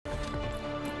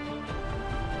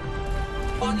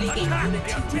Only in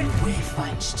unity will we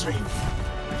find strength.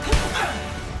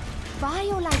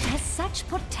 Biolite has such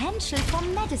potential for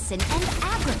medicine and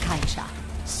agriculture.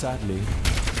 Sadly,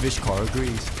 Vishkar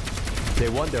agrees. They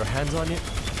want their hands on it,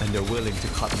 and they're willing to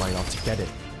cut mine off to get it.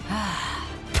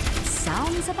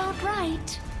 Sounds about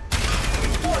right.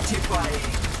 Fortifying.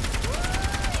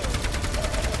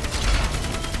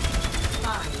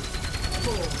 5,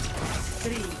 4,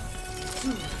 3,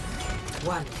 2,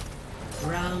 1.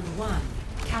 Round 1.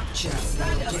 Capture the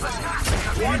objective.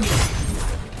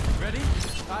 Ready?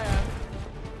 I am.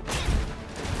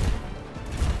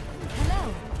 Hello.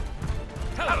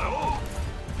 Hello!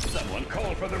 Someone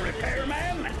call for the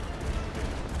repairman?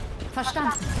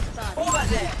 Verstanden. Over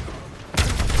there.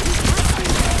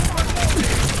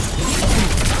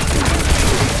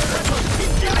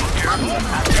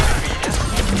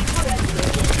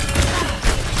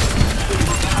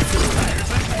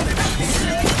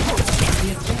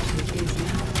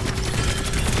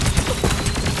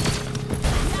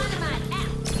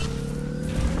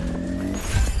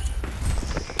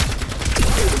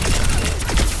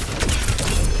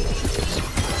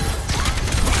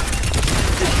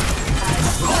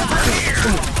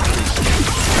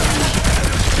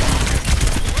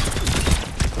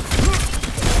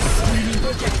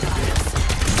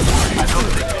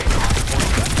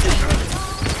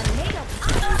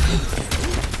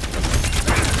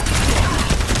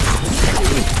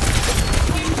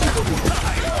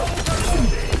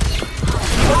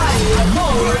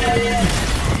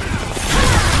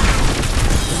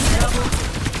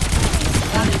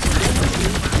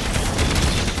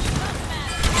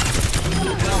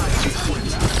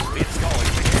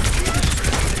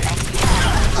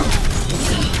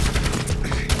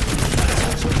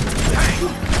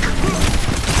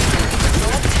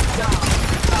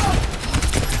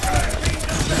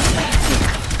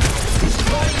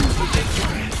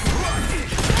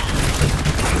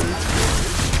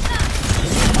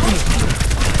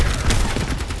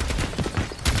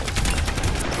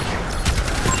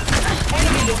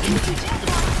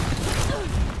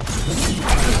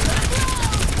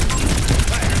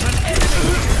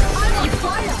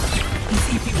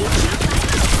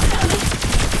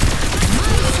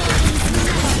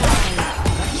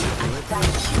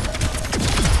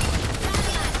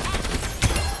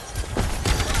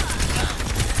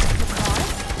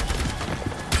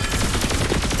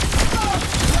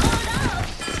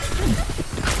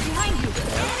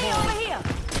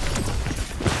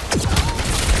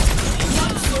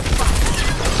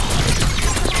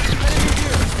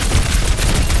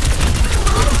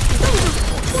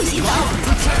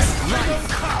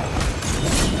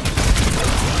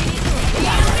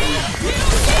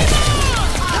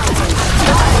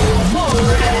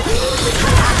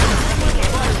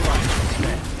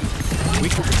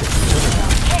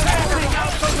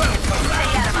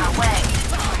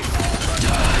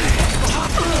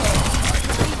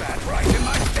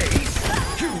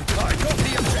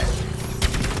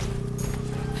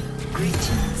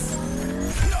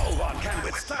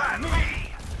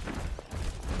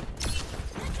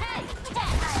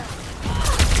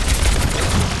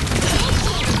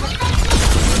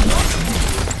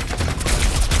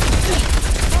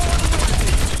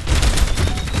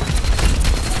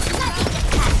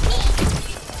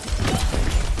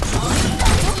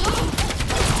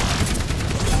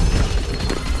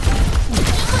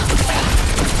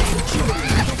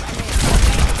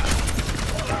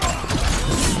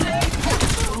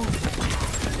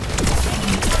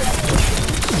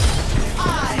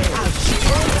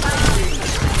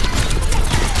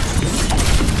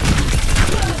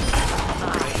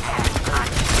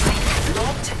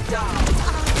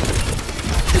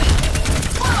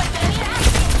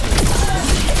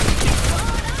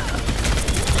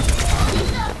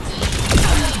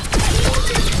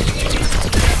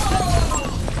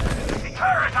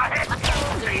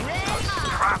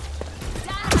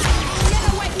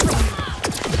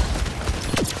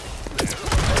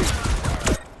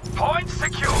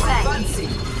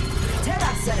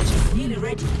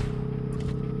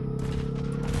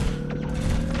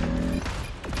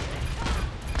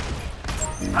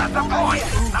 At the point!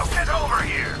 Now get over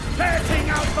here! Letting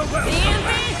out the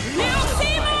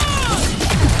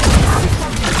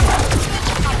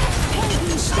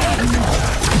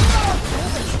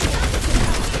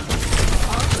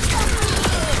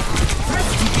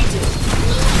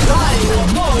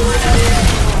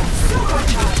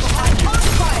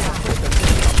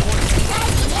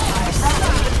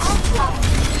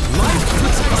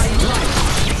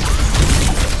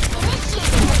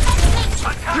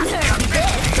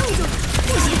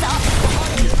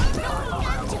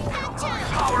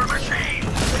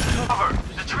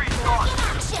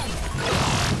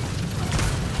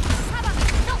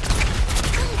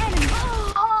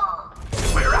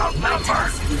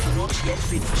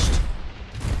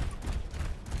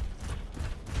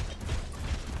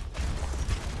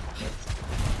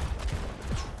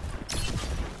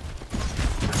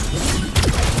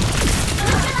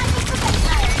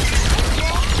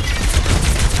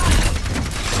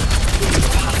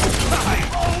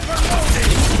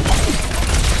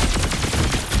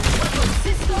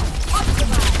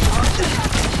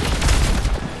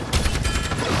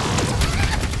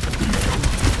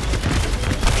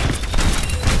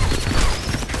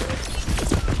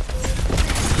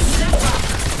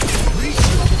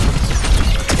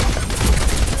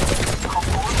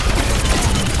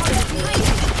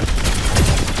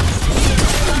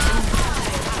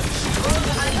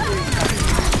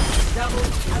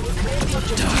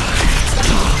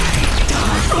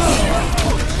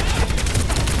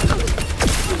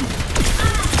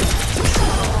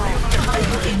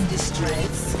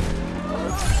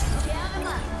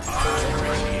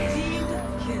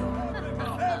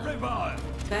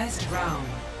Round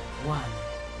one.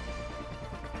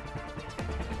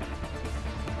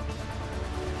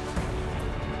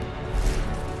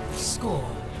 Score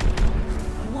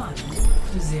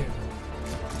 1-0.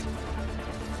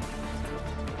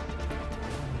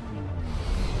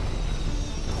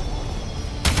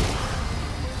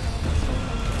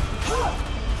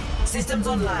 Systems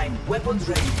online. Weapons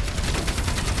ready.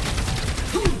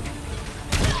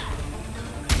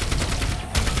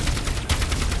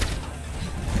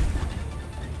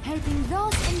 Helping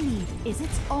those in need is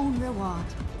its own reward.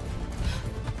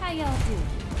 How y'all do?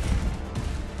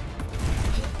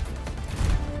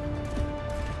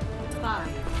 5,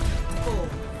 4,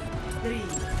 3,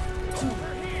 2,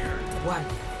 1.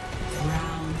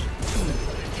 Round 2.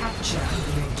 Capture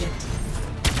the objective.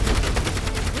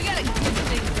 We gotta get the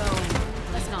thing going.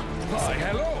 Let's not miss Why, it.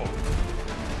 hello!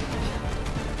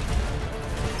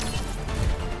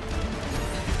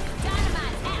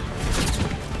 Dynamite out!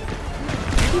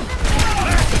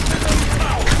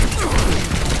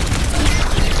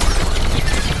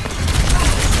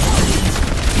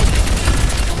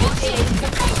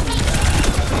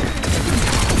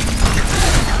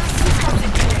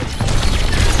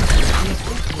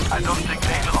 I don't think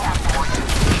they belong for you.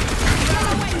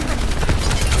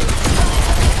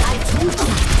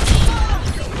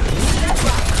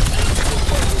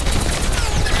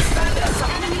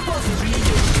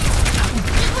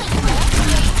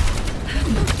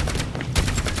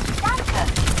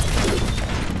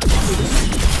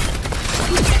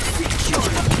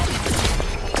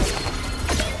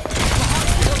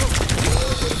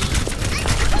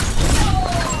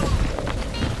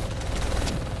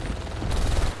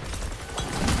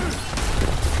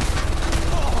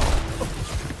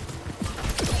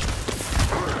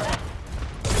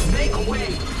 Make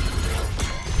way!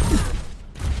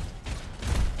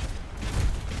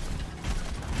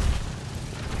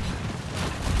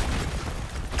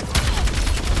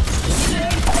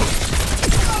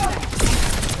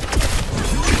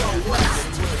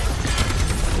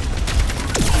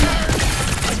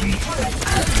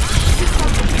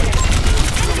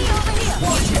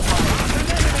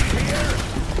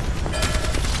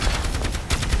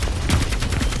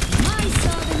 My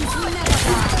servants will never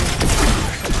die.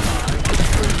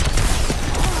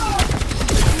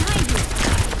 Behind you.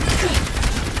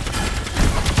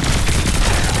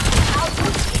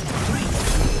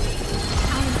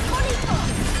 I am fully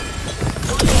focused.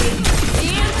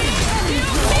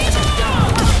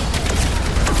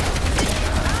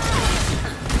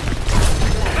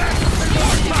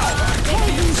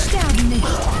 Helden sterben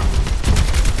nicht.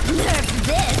 Nerf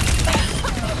this.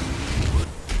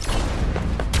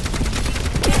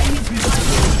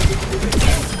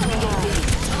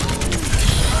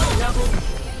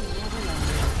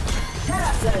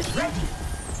 Terrace ready!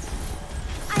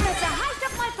 I'm at the height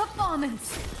of my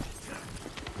performance.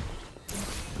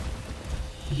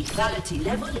 Lethality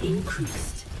level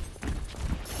increased.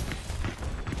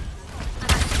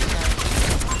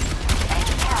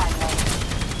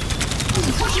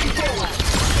 Pushing forward!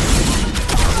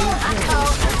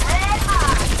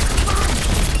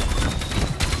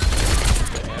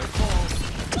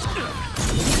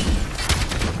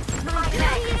 My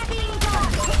duty is being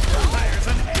done. There's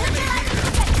an enemy here!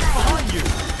 Behind you!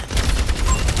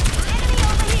 Enemy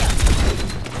over here.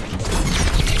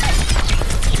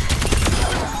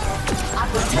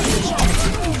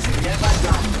 Never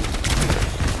done.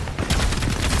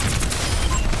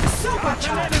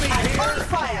 Supercharged Enemy and here. on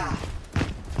fire!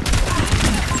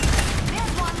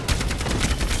 There's one.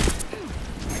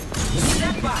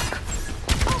 Step back!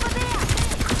 Over there.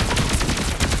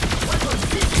 Weapon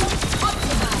system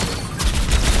optimized!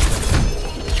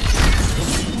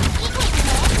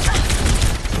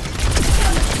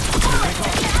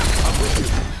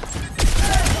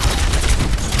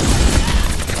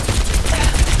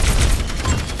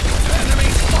 Enemy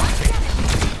spotted!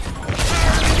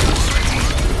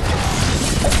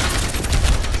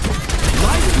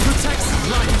 Light protects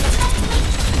light!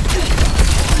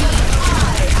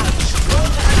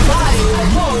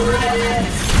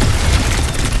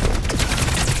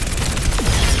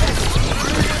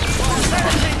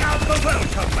 Sending out the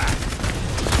welcome mat!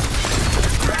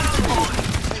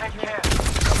 Take care.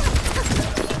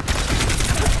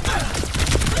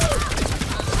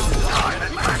 Time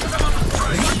at maximum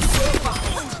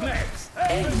strength! Next!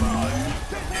 Everyone!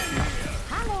 Get in here!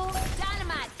 Hello.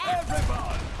 Dynamite out.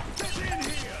 Everyone! Get in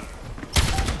here!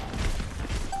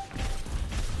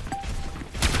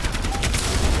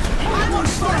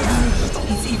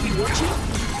 Is Evie watching?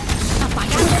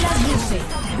 Apagando las luces.